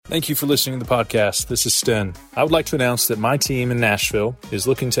Thank you for listening to the podcast. This is Sten. I would like to announce that my team in Nashville is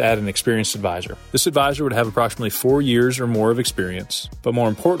looking to add an experienced advisor. This advisor would have approximately 4 years or more of experience, but more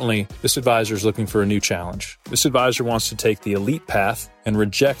importantly, this advisor is looking for a new challenge. This advisor wants to take the elite path and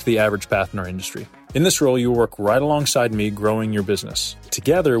reject the average path in our industry. In this role, you will work right alongside me growing your business.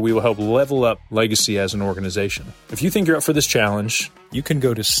 Together, we will help level up Legacy as an organization. If you think you're up for this challenge, you can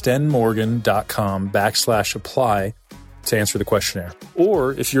go to stenmorgan.com/apply to answer the questionnaire.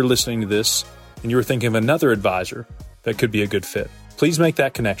 Or if you're listening to this and you were thinking of another advisor that could be a good fit, please make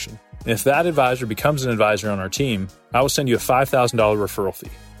that connection. And if that advisor becomes an advisor on our team, I will send you a $5,000 referral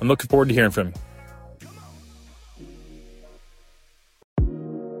fee. I'm looking forward to hearing from you.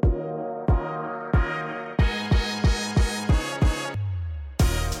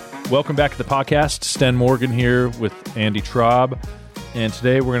 Welcome back to the podcast. Sten Morgan here with Andy Traub. And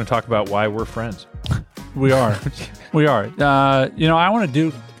today we're going to talk about why we're friends. We are. We are. I want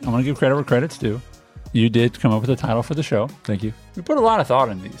to give credit where credit's due. You did come up with a title for the show. Thank you. We put a lot of thought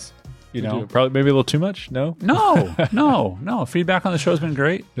in these. Probably maybe a little too much? No? No. Feedback on the show has been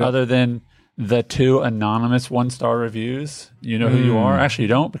great. Yep. Other than the 2 anonymous 1-star reviews. You know who you are. Actually, you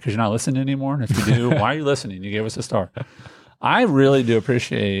don't because you're not listening anymore. And if you do, why are you listening? You gave us a star. I really do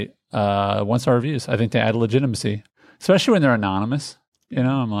appreciate 1-star reviews. I think they add legitimacy, especially when they're anonymous.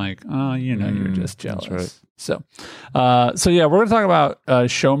 I'm like, you're just jealous. That's right. So we're going to talk about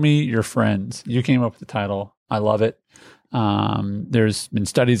Show Me Your Friends. You came up with the title. I love it. There's been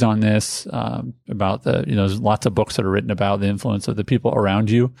studies on this about there's lots of books that are written about the influence of the people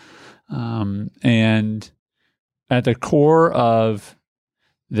around you. And at the core of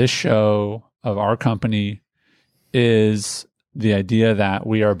this show, of our company, is the idea that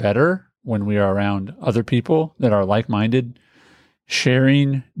we are better when we are around other people that are like-minded,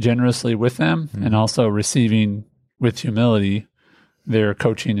 sharing generously with them, and also receiving with humility their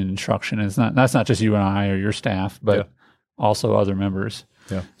coaching and instruction. And that's not just you and I or your staff, but also other members.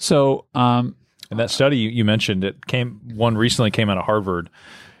 Yeah. So, and that study you mentioned, one recently came out of Harvard.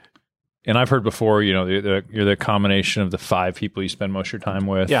 And I've heard before, you're the combination of the 5 people you spend most of your time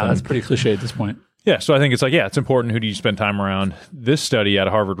with. Yeah, that's pretty cliche at this point. Yeah, so I think it's it's important. Who do you spend time around? This study out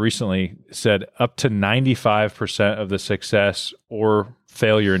of Harvard recently said up to 95% of the success or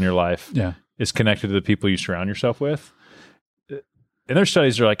failure in your life is connected to the people you surround yourself with. And their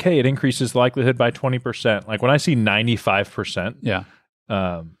studies are like, hey, it increases the likelihood by 20%. Like when I see 95%,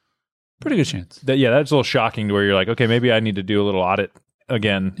 pretty good chance. That's a little shocking to where you're like, okay, maybe I need to do a little audit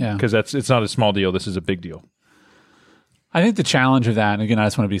again because it's not a small deal. This is a big deal. I think the challenge of that, and again, I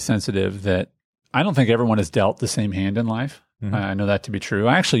just want to be sensitive that I don't think everyone is dealt the same hand in life. Mm-hmm. I know that to be true.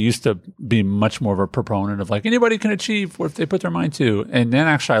 I actually used to be much more of a proponent of like anybody can achieve what they put their mind to. And then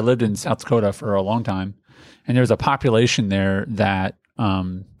actually I lived in South Dakota for a long time, and there's a population there that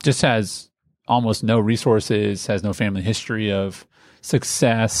just has almost no resources, has no family history of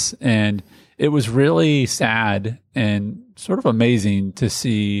success. And it was really sad and sort of amazing to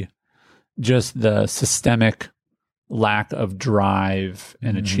see just the systemic lack of drive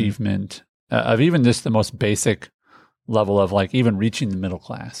and achievement of even just the most basic level of like even reaching the middle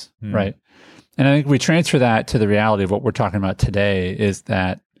class, right? And I think we transfer that to the reality of what we're talking about today is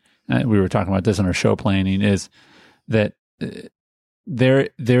that, we were talking about this in our show planning, is that there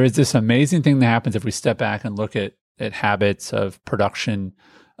is this amazing thing that happens if we step back and look at habits of production,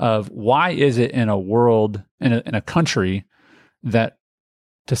 of why is it in a world, in a country that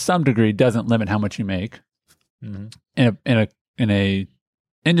to some degree doesn't limit how much you make, in a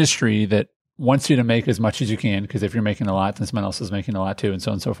industry that wants you to make as much as you can, because if you're making a lot, then someone else is making a lot too, and so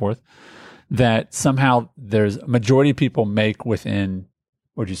on and so forth, that somehow there's a majority of people make within,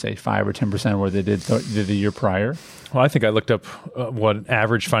 what would you say, 5 or 10% of what they did the year prior? Well, I think I looked up what an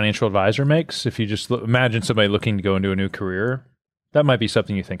average financial advisor makes. If you just imagine somebody looking to go into a new career, that might be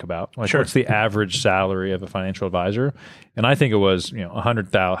something you think about. Like, what's the average salary of a financial advisor? And I think it was,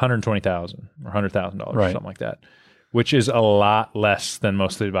 $120,000 or $100,000 or something like that, which is a lot less than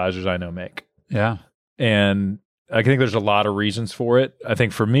most of the advisors I know make. Yeah. And I think there's a lot of reasons for it. I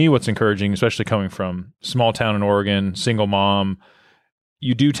think for me, what's encouraging, especially coming from small town in Oregon, single mom,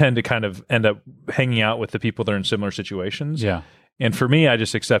 you do tend to kind of end up hanging out with the people that are in similar situations. Yeah. And for me, I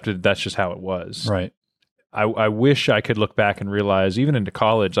just accepted that's just how it was. Right. I wish I could look back and realize, even into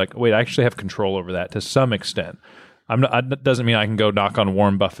college, like, wait, I actually have control over that to some extent. That doesn't mean I can go knock on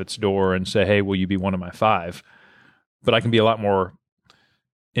Warren Buffett's door and say, hey, will you be one of my 5? But I can be a lot more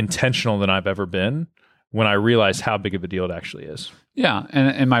intentional than I've ever been when I realize how big of a deal it actually is. Yeah.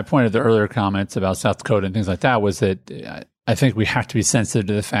 And my point of the earlier comments about South Dakota and things like that was that I think we have to be sensitive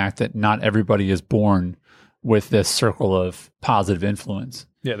to the fact that not everybody is born with this circle of positive influence.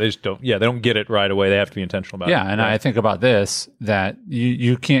 Yeah, they just don't. Yeah, they don't get it right away. They have to be intentional about it. Yeah, and I think about this, that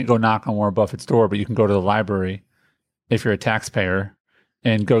you can't go knock on Warren Buffett's door, but you can go to the library if you're a taxpayer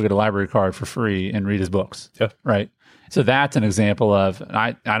and go get a library card for free and read his books. Yeah. Right. So that's an example of,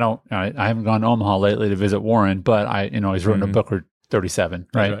 I haven't gone to Omaha lately to visit Warren, but he's written a book or 37.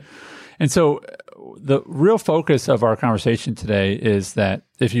 Right? And so the real focus of our conversation today is that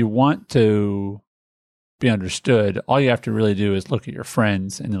if you want to be understood, all you have to really do is look at your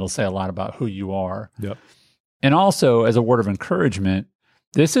friends, and it'll say a lot about who you are. Yep. And also, as a word of encouragement,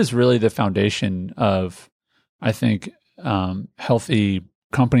 this is really the foundation of, I think, healthy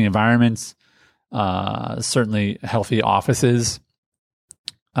company environments, certainly healthy offices,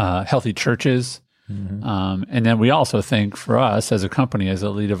 healthy churches. Mm-hmm. And then we also think, for us as a company, as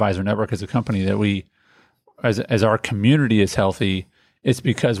a Lead Advisor Network, as a company, that we, as our community is healthy, it's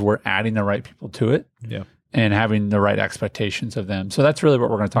because we're adding the right people to it. Yeah. And having the right expectations of them. So that's really what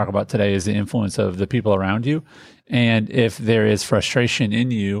we're going to talk about today, is the influence of the people around you. And if there is frustration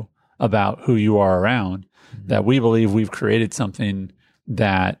in you about who you are around, mm-hmm. that we believe we've created something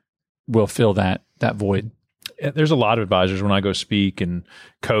that will fill that void. There's a lot of advisors when I go speak and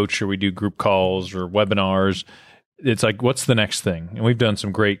coach, or we do group calls or webinars. It's like, what's the next thing? And we've done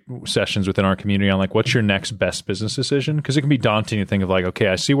some great sessions within our community on like, what's your next best business decision? Because it can be daunting to think of like, okay,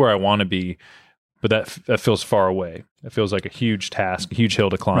 I see where I want to be, but that feels far away. It feels like a huge task, a huge hill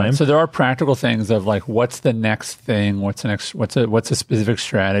to climb. Right. So there are practical things of like, what's the next thing? What's a specific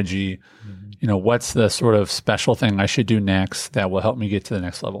strategy? Mm-hmm. What's the sort of special thing I should do next that will help me get to the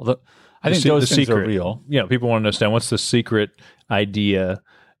next level? I think those things are real. Yeah, people want to understand, what's the secret idea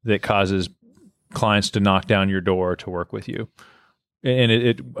that causes clients to knock down your door to work with you?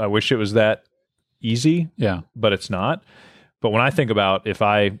 And I wish it was that easy. Yeah, but it's not. But when I think about, if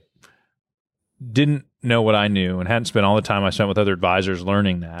I didn't know what I knew and hadn't spent all the time I spent with other advisors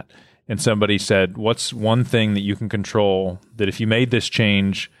learning that, and somebody said, what's one thing that you can control that if you made this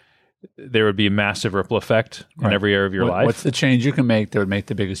change, there would be a massive ripple effect in every area of your life? What's the change you can make that would make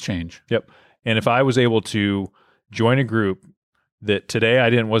the biggest change? Yep. And if I was able to join a group that today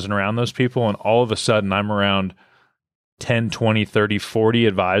I wasn't around those people, and all of a sudden I'm around 10, 20, 30, 40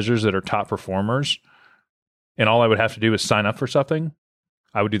 advisors that are top performers, and all I would have to do is sign up for something,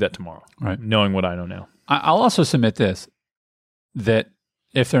 I would do that tomorrow, right? Knowing what I know now. I'll also submit this, that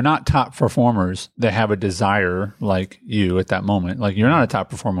if they're not top performers, they have a desire like you at that moment. Like, you're not a top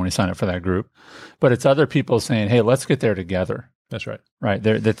performer when you sign up for that group, but it's other people saying, hey, let's get there together. That's right. Right.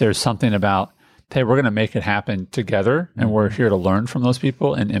 That there's something about, hey, we're going to make it happen together, and we're here to learn from those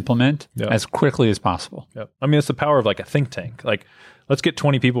people and implement as quickly as possible. Yep. I mean, it's the power of like a think tank. Like, let's get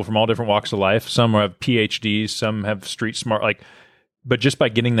 20 people from all different walks of life. Some have PhDs, some have street smart, but just by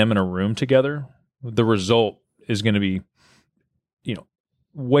getting them in a room together, the result is going to be,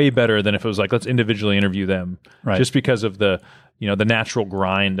 way better than if it was like, let's individually interview them. Right. Just because of the natural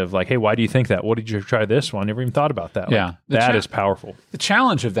grind of like, hey, why do you think that? What did you try this one? I never even thought about that. Yeah. That is powerful. The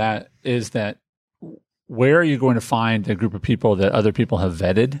challenge of that is that, where are you going to find a group of people that other people have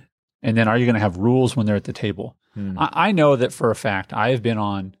vetted? And then are you going to have rules when they're at the table? I know that for a fact. I have been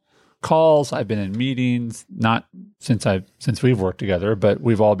on calls, I've been in meetings, not since we've worked together, but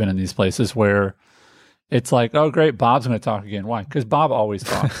we've all been in these places where it's like, oh, great, Bob's going to talk again. Why? Because Bob always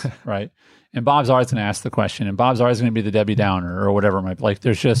talks, right? And Bob's always going to ask the question, and Bob's always going to be the Debbie Downer or whatever it might be. Like,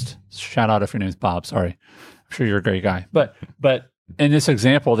 there's just, shout out if your name's Bob. Sorry, I'm sure you're a great guy. But in this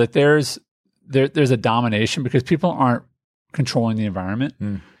example, that there's a domination because people aren't controlling the environment.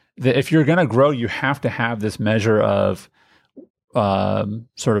 That if you're going to grow, you have to have this measure of you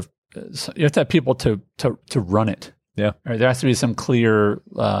have to have people to run it. Yeah, right? There has to be some clear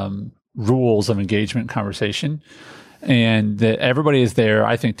rules of engagement conversation, and that everybody is there,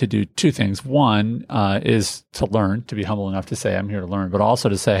 I think, to do two things. One is to learn, to be humble enough to say, I'm here to learn, but also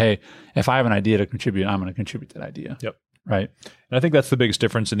to say, hey, if I have an idea to contribute, I'm going to contribute that idea. Yep. Right. And I think that's the biggest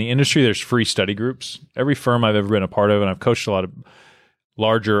difference in the industry. There's free study groups. Every firm I've ever been a part of, and I've coached a lot of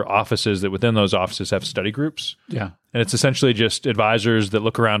larger offices that within those offices have study groups. Yeah. And it's essentially just advisors that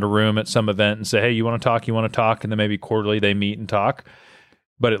look around a room at some event and say, hey, you want to talk? And then maybe quarterly they meet and talk.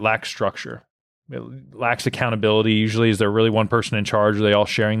 But it lacks structure. It lacks accountability. Usually, is there really one person in charge? Are they all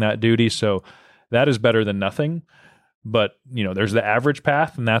sharing that duty? So that is better than nothing. But, there's the average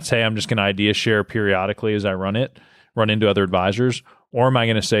path, and that's, hey, I'm just going to idea share periodically as I run into other advisors. Or am I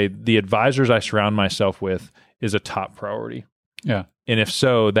going to say the advisors I surround myself with is a top priority? Yeah. And if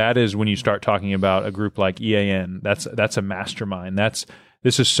so, that is when you start talking about a group like EAN. That's a mastermind.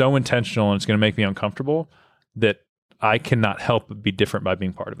 This is so intentional, and it's going to make me uncomfortable that I cannot help but be different by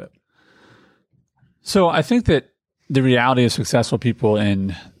being part of it. So I think that the reality of successful people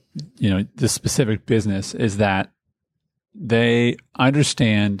in, this specific business is that they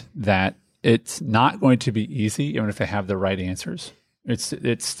understand that it's not going to be easy, even if they have the right answers. It's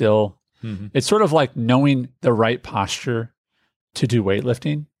still, it's sort of like knowing the right posture to do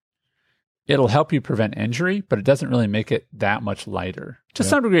weightlifting. It'll help you prevent injury, but it doesn't really make it that much lighter. To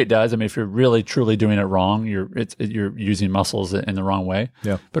some degree, it does. I mean, if you're really truly doing it wrong, you're using muscles in the wrong way.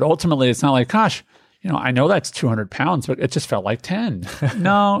 Yeah. But ultimately, it's not like, gosh, I know that's 200 pounds, but it just felt like 10.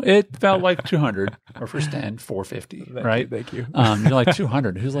 No, it felt like 200, or for Stan, 450. Right? Thank you. You're like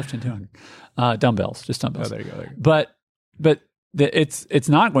 200. Who's lifting 200? Dumbbells, just dumbbells. Oh, there you go. But it's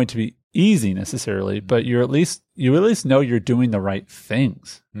not going to be easy necessarily, but you at least know you're doing the right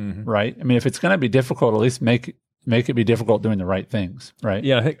things, right? I mean, if it's going to be difficult, at least make it be difficult doing the right things, right?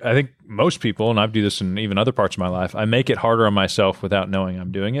 Yeah, I think most people, and I do this in even other parts of my life, I make it harder on myself without knowing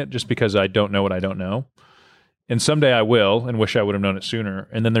I'm doing it, just because I don't know what I don't know. And someday I will, and wish I would have known it sooner.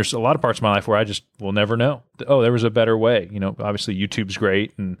 And then there's a lot of parts of my life where I just will never know. Oh, there was a better way. Obviously YouTube's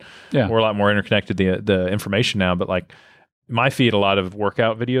great, and we're a lot more interconnected, the information now. But like my feed, a lot of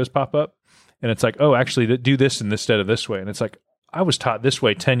workout videos pop up, and it's like, oh, actually do this instead of this way. And it's like, I was taught this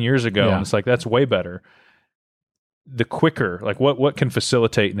way 10 years ago, and it's like, that's way better. The quicker, like what can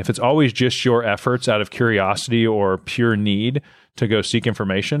facilitate, and if it's always just your efforts out of curiosity or pure need to go seek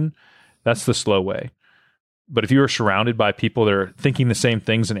information, that's the slow way. But if you are surrounded by people that are thinking the same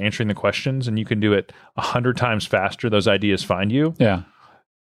things and answering the questions, and you can do it 100 times faster, those ideas find you. Yeah.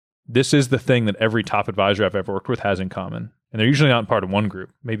 This is the thing that every top advisor I've ever worked with has in common. And they're usually not part of one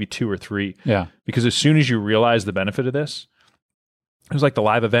group, maybe 2 or 3. Yeah. Because as soon as you realize the benefit of this, it was like the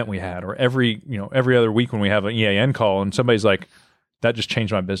live event we had, or every other week when we have an EAN call, and somebody's like, that just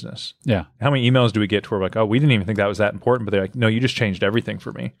changed my business. Yeah. How many emails do we get to where we're like, oh, we didn't even think that was that important, but they're like, no, you just changed everything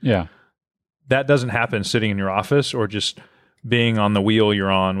for me. Yeah. That doesn't happen sitting in your office or just being on the wheel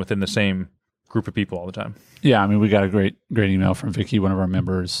you're on within the same group of people all the time. Yeah, I mean, we got a great email from Vicky, one of our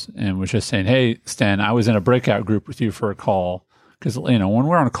members, and was just saying, hey, Stan, I was in a breakout group with you for a call, because, when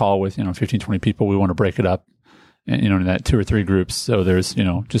we're on a call with, 15, 20 people, we want to break it up, and, in that 2 or 3 groups. So there's,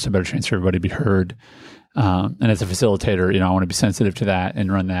 just a better chance for everybody to be heard. And as a facilitator, I want to be sensitive to that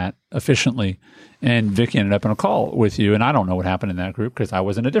and run that efficiently. And Vicky ended up in a call with you, and I don't know what happened in that group because I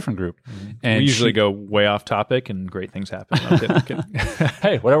was in a different group. Mm-hmm. And we usually go way off topic, and great things happen. I'm kidding.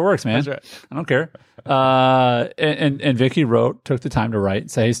 Hey, whatever works, man. That's right. I don't care. And Vicky took the time to write,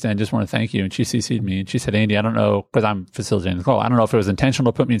 say, hey, Stan, just want to thank you. And she CC'd me, and she said, Andy, I don't know, because I'm facilitating the call, I don't know if it was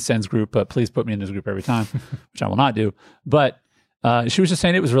intentional to put me in Stan's group, but please put me in this group every time, which I will not do. But she was just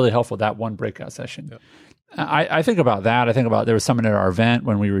saying it was really helpful, that one breakout session. Yep. I think about that. I think about, there was someone at our event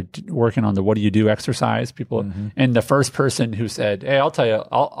when we were working on the what do you do exercise, people, and the first person who said, hey, I'll tell you,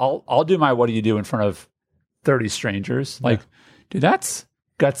 I'll do my what do you do in front of 30 strangers. Like, dude, that's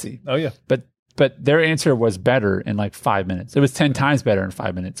gutsy. Oh yeah. But their answer was better in like 5 minutes. It was 10 times better in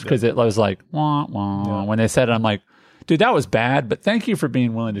 5 minutes, because it was like, wah, wah. Yeah. When they said it, I'm like, dude, that was bad, but thank you for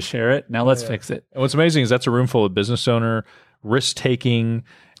being willing to share it. Now let's fix it. And what's amazing is that's a room full of business owner, risk-taking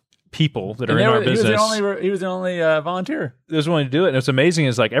people that are in our business. He was the only volunteer. He was willing to do it. And what's amazing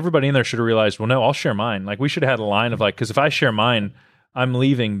is like everybody in there should have realized, well, no, I'll share mine. Like we should have had a line of like, because if I share mine, I'm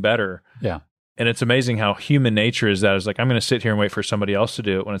leaving better. Yeah. And it's amazing how human nature is that. It's like, I'm going to sit here and wait for somebody else to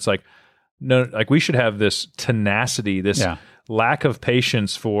do it, when it's like, no, like we should have this tenacity, this lack of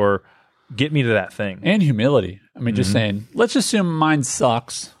patience for get me to that thing. And humility. I mean, just saying, let's assume mine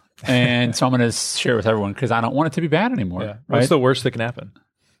sucks. And so I'm going to share it with everyone because I don't want it to be bad anymore. Yeah. Right? What's the worst that can happen?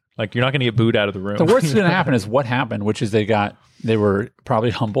 Like you're not going to get booed out of the room. The worst that's going to happen is what happened, which is they were probably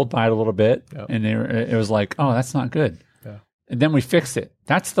humbled by it a little bit. Yep. And it was like, oh, that's not good. Yeah. And then we fixed it.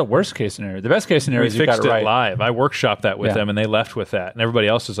 That's the worst case scenario. The best case scenario is you got it right. Live. I workshopped that with them, and they left with that. And everybody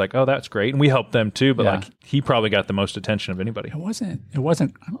else is like, "Oh, that's great." And we helped them too. But like, he probably got the most attention of anybody. It wasn't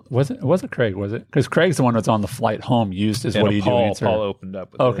Craig, was it? Because Craig's the one that's on the flight home. Used as what do you do answer. Paul opened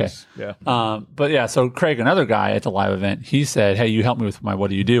up. With this. Yeah. But yeah, so Craig, another guy at the live event, he said, "Hey, you help me with my what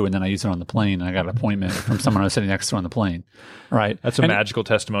do you do?" And then I used it on the plane, and I got an appointment from someone I was sitting next to on the plane. Right. That's a magical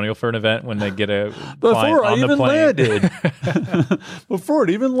testimonial for an event when they get a client on the plane. Landed. Before it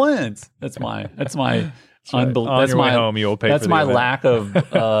even lands. That's my unbelievable. That's my home. You'll pay. That's for my event. lack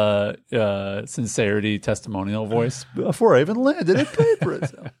of sincerity testimonial voice. Before I even landed, I paid for it.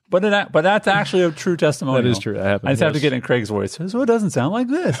 So. But that's actually a true testimonial. That is true. That happens. I just have to get in Craig's voice. So it doesn't sound like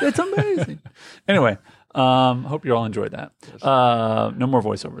this. It's amazing. Anyway, hope you all enjoyed that. No more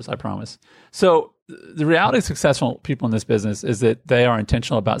voiceovers, I promise. So the reality of successful people in this business is that they are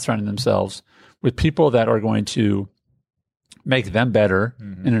intentional about surrounding themselves with people that are going to make them better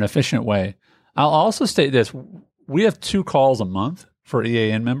in an efficient way. I'll also state this. We have 2 calls a month for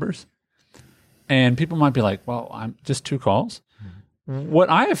EAN members. And people might be like, well, I'm just 2 calls. Mm-hmm. What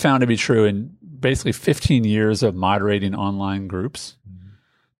I have found to be true in basically 15 years of moderating online groups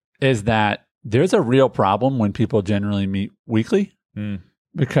is that there's a real problem when people generally meet weekly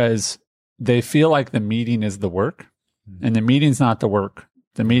because they feel like the meeting is the work, and the meeting's not the work.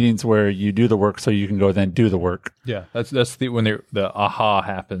 The meeting's where you do the work so you can go then do the work. Yeah, that's when the aha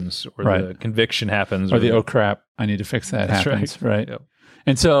happens, or the conviction happens, or the oh crap, I need to fix that happens, right? Yep.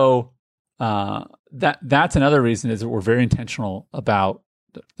 And so that's another reason is that we're very intentional about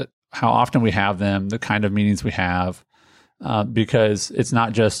how often we have them, the kind of meetings we have. Because it's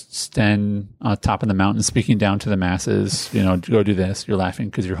not just Sten on top of the mountain speaking down to the masses, go do this. You're laughing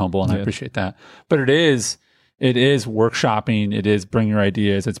because you're humble, and I appreciate that. But it is workshopping. It is bring your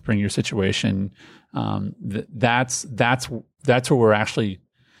ideas. It's bring your situation. That's where we're actually,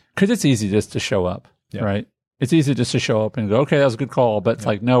 because it's easy just to show up, right? It's easy just to show up and go, okay, that was a good call. But it's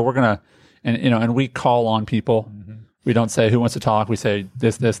like, no, we're gonna, and we call on people. Mm-hmm. We don't say who wants to talk. We say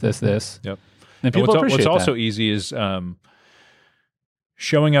this. Yep. And people appreciate what's also easy is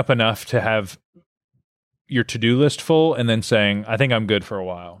showing up enough to have your to-do list full and then saying, I think I'm good for a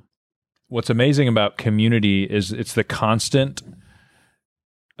while. What's amazing about community is it's the constant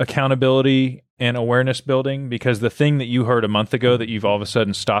accountability and awareness building, because the thing that you heard a month ago that you've all of a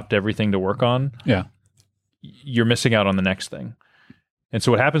sudden stopped everything to work on, you're missing out on the next thing. And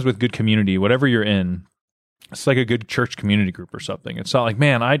so what happens with good community, whatever you're in, it's like a good church community group or something. It's not like,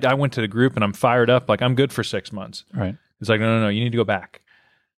 man, I went to the group and I'm fired up, like I'm good for 6 months. Right. It's like, no, you need to go back.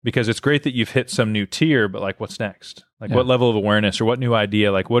 Because it's great that you've hit some new tier, but like, what's next? Like, what level of awareness or what new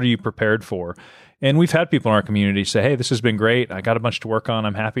idea? Like, what are you prepared for? And we've had people in our community say, hey, this has been great. I got a bunch to work on.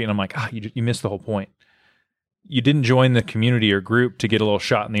 I'm happy. And I'm like, you missed the whole point. You didn't join the community or group to get a little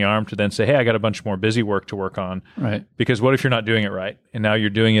shot in the arm to then say, hey, I got a bunch more busy work to work on. Right. Because what if you're not doing it right? And now you're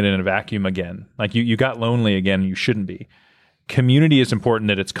doing it in a vacuum again. Like you got lonely again. You shouldn't be. Community is important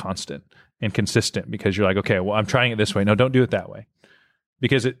that it's constant and consistent, because you're like, okay, well, I'm trying it this way. No, don't do it that way.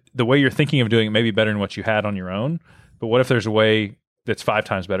 Because the way you're thinking of doing it may be better than what you had on your own. But what if there's a way that's 5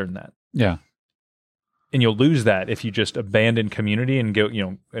 times better than that? Yeah. And you'll lose that if you just abandon community and go,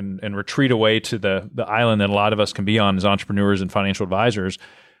 and retreat away to the island that a lot of us can be on as entrepreneurs and financial advisors,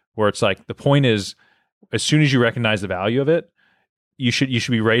 where it's like, the point is, as soon as you recognize the value of it, you should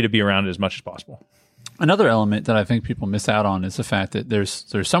be ready to be around it as much as possible. Another element that I think people miss out on is the fact that there's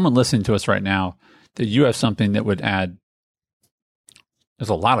someone listening to us right now that you have something that would add. There's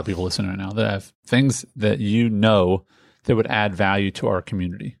a lot of people listening right now that have things that that would add value to our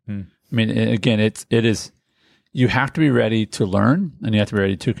community. I mean, again, it is, you have to be ready to learn and you have to be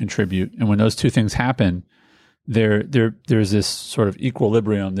ready to contribute. And when those two things happen, there's this sort of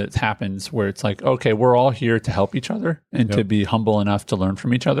equilibrium that happens where it's like, okay, we're all here to help each other and to be humble enough to learn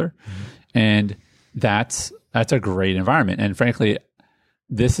from each other. And that's a great environment. And frankly,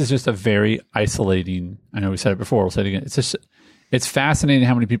 this is just a very isolating, I know we said it before, we'll say it again. It's fascinating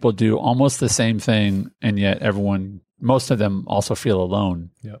how many people do almost the same thing, and yet most of them also feel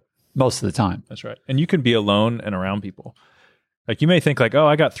alone most of the time. That's right. And you can be alone and around people. Like you may think like, oh,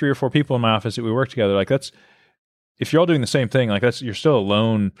 I got 3 or 4 people in my office that we work together. Like if you're all doing the same thing, like you're still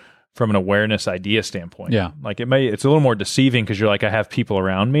alone from an awareness idea standpoint. Yeah. Like it's a little more deceiving because you're like, I have people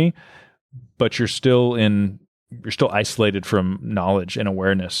around me, but you're still isolated from knowledge and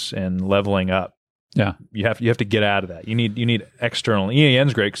awareness and leveling up. Yeah. You have to get out of that. You need external.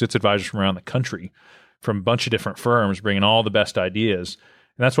 EAN's great because it's advisors from around the country, from a bunch of different firms, bringing all the best ideas.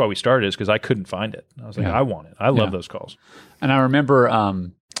 And that's why we started, is because I couldn't find it. I was like, I want it. I love those calls. And I remember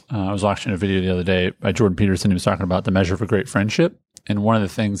I was watching a video the other day by Jordan Peterson. He was talking about the measure of a great friendship. And one of the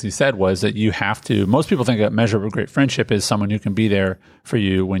things he said was that most people think that measure of a great friendship is someone who can be there for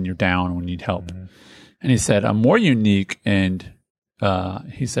you when you're down, when you need help. Mm-hmm. And he said, a more unique and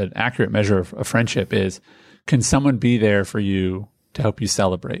he said, accurate measure of a friendship is, can someone be there for you to help you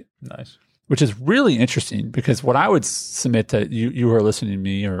celebrate? Nice. Which is really interesting, because what I would submit to you who are listening to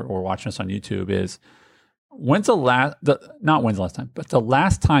me or watching us on YouTube is, not when's the last time, but the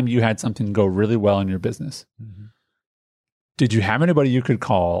last time you had something go really well in your business, did you have anybody you could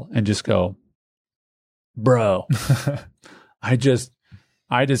call and just go, bro, I just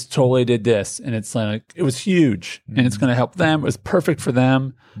totally did this, and it's like, it was huge, and it's going to help them. It was perfect for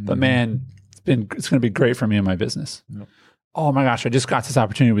them, but man, it's going to be great for me and my business. Yep. Oh my gosh, I just got this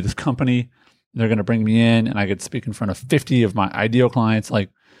opportunity with this company. They're going to bring me in, and I get to speak in front of 50 of my ideal clients. Like,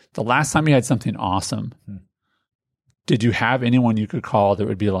 the last time you had something awesome, did you have anyone you could call that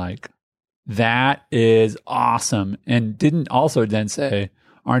would be like, that is awesome, and didn't also then say,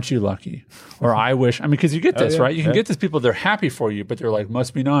 aren't you lucky? Or I wish, because you get this, right? You can get these people, they're happy for you, but they're like,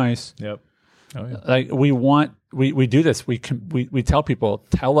 must be nice. Yep. Oh, yeah. Like we do this. We tell people,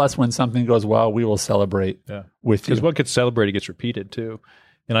 tell us when something goes well, we will celebrate with you. Because what gets celebrated gets repeated too.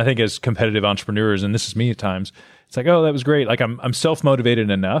 And I think as competitive entrepreneurs, and this is me at times, it's like, oh, that was great. Like I'm self-motivated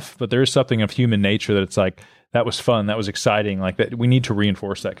enough, but there is something of human nature that it's like, that was fun, that was exciting. Like that, we need to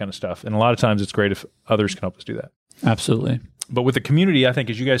reinforce that kind of stuff. And a lot of times it's great if others can help us do that. Absolutely. But with the community, I think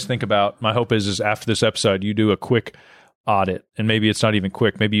as you guys think about, my hope is after this episode, you do a quick audit, and maybe it's not even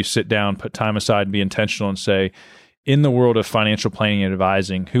quick. Maybe you sit down, put time aside, and be intentional and say, in the world of financial planning and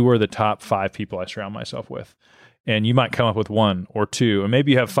advising, who are the top 5 people I surround myself with? And you might come up with 1 or 2, and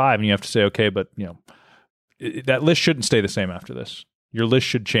maybe you have 5, and you have to say, okay, but that list shouldn't stay the same after this. Your list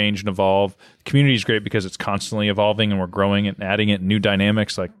should change and evolve. The community is great because it's constantly evolving, and we're growing it and adding it, new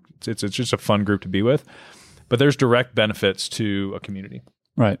dynamics. Like it's just a fun group to be with. But there's direct benefits to a community.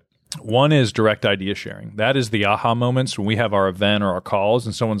 Right. One is direct idea sharing. That is the aha moments when we have our event or our calls,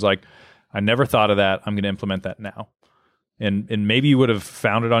 and someone's like, I never thought of that. I'm going to implement that now. And maybe you would have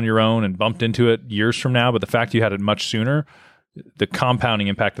found it on your own and bumped into it years from now, but the fact you had it much sooner, the compounding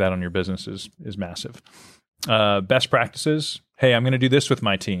impact of that on your business is massive. Best practices. Hey, I'm going to do this with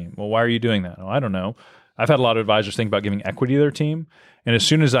my team. Well, why are you doing that? Oh, I don't know. I've had a lot of advisors think about giving equity to their team. And as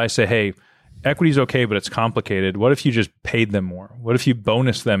soon as I say, hey, equity is okay, but it's complicated. What if you just paid them more? What if you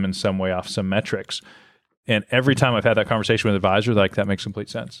bonus them in some way off some metrics? And every time I've had that conversation with advisors, like that makes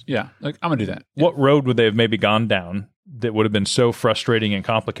complete sense. Yeah. Like I'm going to do that. Yeah. What road would they have maybe gone down that would have been so frustrating and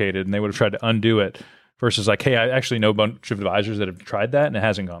complicated, and they would have tried to undo it versus like, hey, I actually know a bunch of advisors that have tried that and it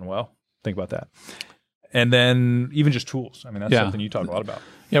hasn't gone well. Think about that. And then even just tools. I mean, that's something you talk a lot about.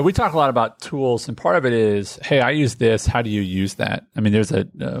 Yeah, we talk a lot about tools, and part of it is, hey, I use this. How do you use that? I mean, there's a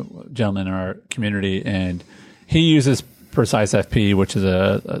gentleman in our community, and he uses Precise FP, which is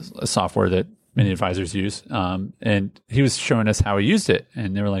a software that many advisors use. And he was showing us how he used it,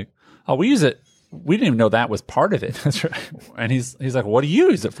 and they were like, "Oh, we use it. We didn't even know that was part of it." That's right. And he's like, "What do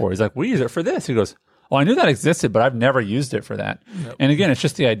you use it for?" He's like, "We use it for this." He goes, "Oh, I knew that existed, but I've never used it for that." Yep. And again, it's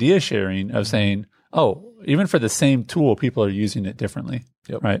just the idea sharing of saying, oh, even for the same tool, people are using it differently,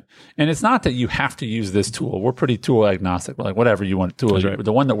 right? And it's not that you have to use this tool. We're pretty tool agnostic. We're like, whatever you want tool, right.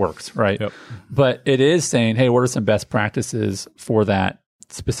 The one that works, right? Yep. But it is saying, hey, what are some best practices for that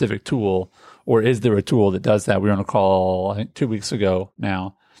specific tool? Or is there a tool that does that? We were on a call, I think 2 weeks ago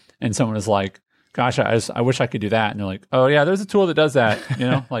now, and someone was like, gosh, I wish I could do that. And they're like, oh, yeah, there's a tool that does that.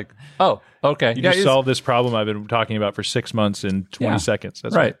 Like, oh, okay. You just solved this problem I've been talking about for 6 months in 20 seconds.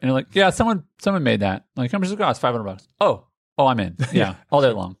 That's right. And you're like, yeah, someone made that. Like, how much does it cost? $500. Oh, I'm in. Yeah, all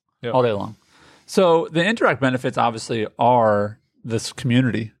day long. Yep. All day long. So the indirect benefits obviously are this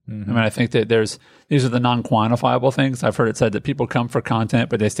community. Mm-hmm. I mean, I think that these are the non-quantifiable things. I've heard it said that people come for content,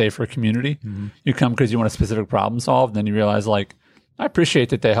 but they stay for community. Mm-hmm. You come because you want a specific problem solved. And then you realize, like, I appreciate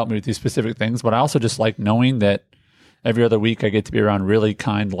that they help me with these specific things, but I also just like knowing that every other week I get to be around really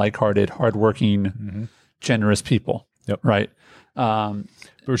kind, like-hearted, hardworking, generous people. Yep. Right. But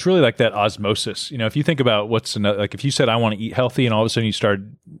it's really like that osmosis. If you think about what's another, like if you said, I want to eat healthy, and all of a sudden you start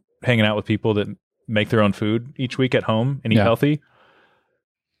hanging out with people that make their own food each week at home and eat healthy,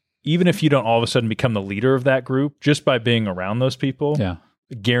 even if you don't all of a sudden become the leader of that group, just by being around those people,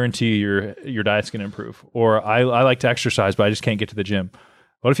 guarantee your diet's going to improve. Or I like to exercise, but I just can't get to the gym.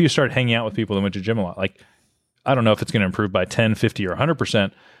 What if you start hanging out with people that went to the gym a lot? Like, I don't know if it's going to improve by 10, 50, or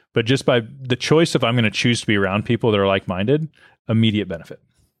 100%, but just by the choice of I'm going to choose to be around people that are like-minded, immediate benefit.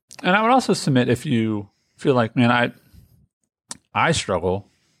 And I would also submit, if you feel like, man, I struggle,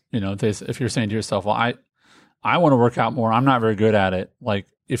 if you're saying to yourself, well, I want to work out more, I'm not very good at it. Like,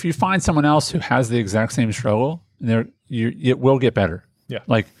 if you find someone else who has the exact same struggle, it will get better. Yeah.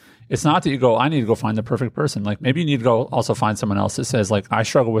 Like, it's not that you go, I need to go find the perfect person. Like, maybe you need to go also find someone else that says, like, I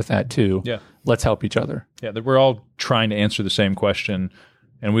struggle with that too. Yeah. Let's help each other. Yeah. We're all trying to answer the same question,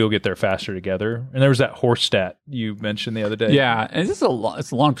 and we'll get there faster together. And there was that horse stat you mentioned the other day. Yeah. And this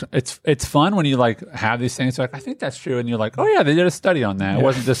is it's fun when you like have these things. Like, I think that's true. And you're like, oh yeah, they did a study on that. It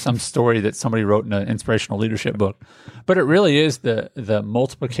wasn't just some story that somebody wrote in an inspirational leadership book, but it really is the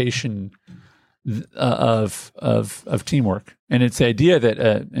multiplication of teamwork. And it's the idea that,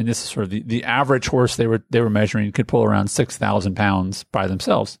 and this is sort of the average horse they were measuring could pull around 6,000 pounds by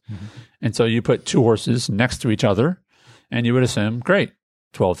themselves. Mm-hmm. And so you put two horses next to each other and you would assume, great,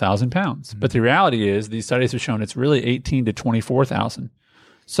 12,000 pounds. Mm-hmm. But the reality is these studies have shown it's really 18 to 24,000.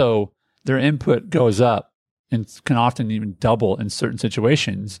 So their input goes up and can often even double in certain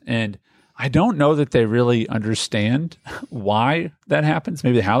situations. And I don't know that they really understand why that happens.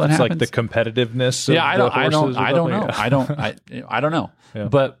 Maybe how that happens. Like the competitiveness. Of I don't know. Yeah.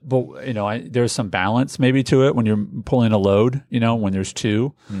 But there's some balance maybe to it when you're pulling a load. When there's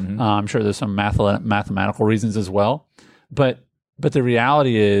two, I'm sure there's some mathematical reasons as well. But the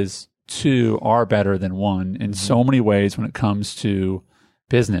reality is, two are better than one in so many ways when it comes to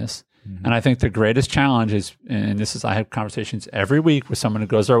business. And I think the greatest challenge is, and this is, I have conversations every week with someone who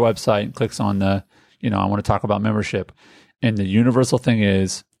goes to our website and clicks on the, I want to talk about membership. And the universal thing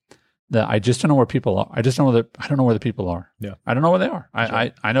is that I just don't know where people are. I don't know where the people are. Yeah. I don't know where they are.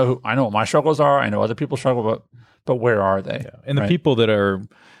 Sure. I know what my struggles are. I know other people struggle, but where are they? Yeah. And the people that are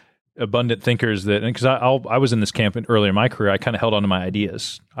abundant thinkers, that, because I was in this camp earlier in my career, I kind of held on to my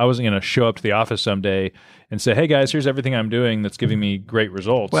ideas. I wasn't going to show up to the office someday and say, hey guys, here's everything I'm doing that's giving me great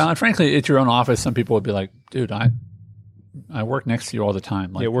results. Well, and frankly, at your own office, some people would be like, dude, I work next to you all the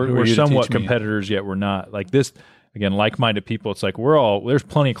time. Like, we're somewhat competitors, yet we're not. Like this, again, like-minded people, it's like there's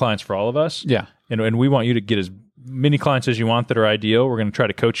plenty of clients for all of us. Yeah. And we want you to get as many clients as you want that are ideal. We're going to try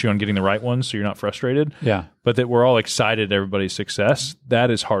to coach you on getting the right ones so you're not frustrated. Yeah. But that we're all excited at everybody's success, that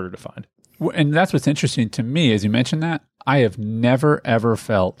is harder to find. And that's what's interesting to me, as you mentioned that, I have never, ever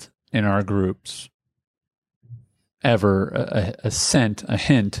felt in our groups ever a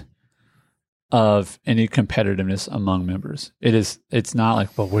hint of any competitiveness among members. It's not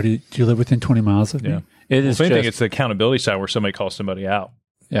like, well, where do you live within 20 miles of me? It is. I think it's the accountability side where somebody calls somebody out.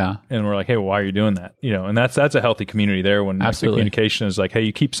 Yeah. And we're like, hey, well, why are you doing that? And that's a healthy community there when the communication is like, hey,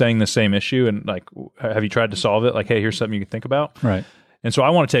 you keep saying the same issue, and like, have you tried to solve it? Like, hey, here's something you can think about. Right. And so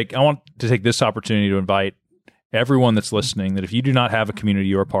I want to take this opportunity to invite everyone that's listening, that if you do not have a community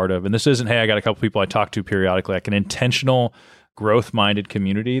you're a part of, and this isn't, hey, I got a couple people I talk to periodically, like an intentional, growth-minded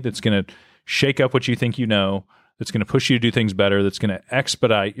community that's going to shake up what you think that's going to push you to do things better, that's going to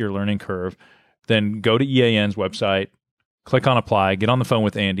expedite your learning curve, then go to EAN's website, click on apply, get on the phone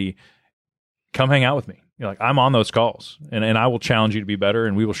with Andy, come hang out with me. You're like, I'm on those calls, and I will challenge you to be better,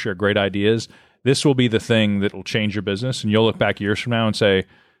 and we will share great ideas. This will be the thing that will change your business, and you'll look back years from now and say,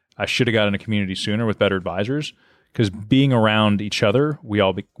 I should have got in a community sooner with better advisors, because being around each other, we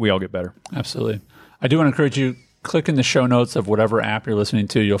all get better. Absolutely. I do want to encourage you, click in the show notes of whatever app you're listening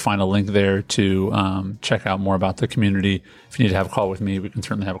to. You'll find a link there to check out more about the community. If you need to have a call with me, we can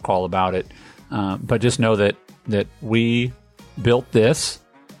certainly have a call about it. But just know that we built this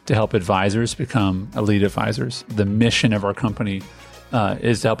to help advisors become elite advisors. The mission of our company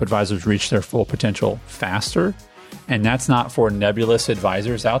is to help advisors reach their full potential faster. And that's not for nebulous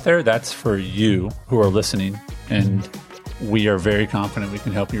advisors out there. That's for you who are listening. And we are very confident we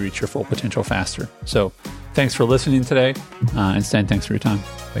can help you reach your full potential faster. So thanks for listening today. And Stan, thanks for your time.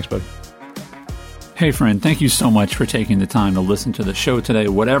 Thanks, buddy. Hey, friend, thank you so much for taking the time to listen to the show today.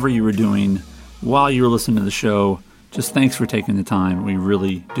 Whatever you were doing while you were listening to the show, just thanks for taking the time. We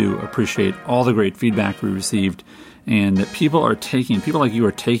really do appreciate all the great feedback we received, and that people like you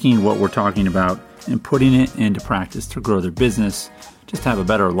are taking what we're talking about and putting it into practice to grow their business, just have a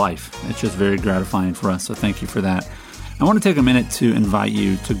better life. It's just very gratifying for us, so thank you for that. I want to take a minute to invite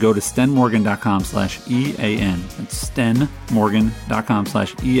you to go to stenmorgan.com/EAN. That's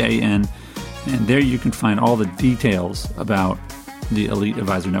stenmorgan.com/EAN. And there you can find all the details about the Elite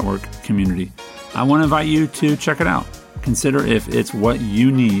Advisor Network community. I want to invite you to check it out. Consider if it's what you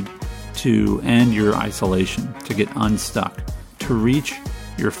need to end your isolation, to get unstuck, to reach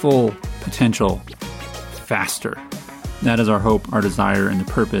your full potential faster. That is our hope, our desire, and the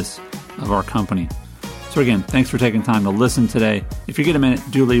purpose of our company. So again, thanks for taking time to listen today. If you get a minute,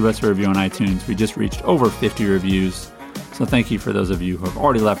 do leave us a review on iTunes. We just reached over 50 reviews. So thank you for those of you who have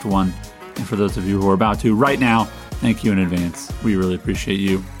already left one. And for those of you who are about to right now, thank you in advance. We really appreciate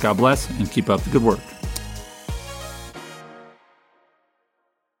you. God bless and keep up the good work.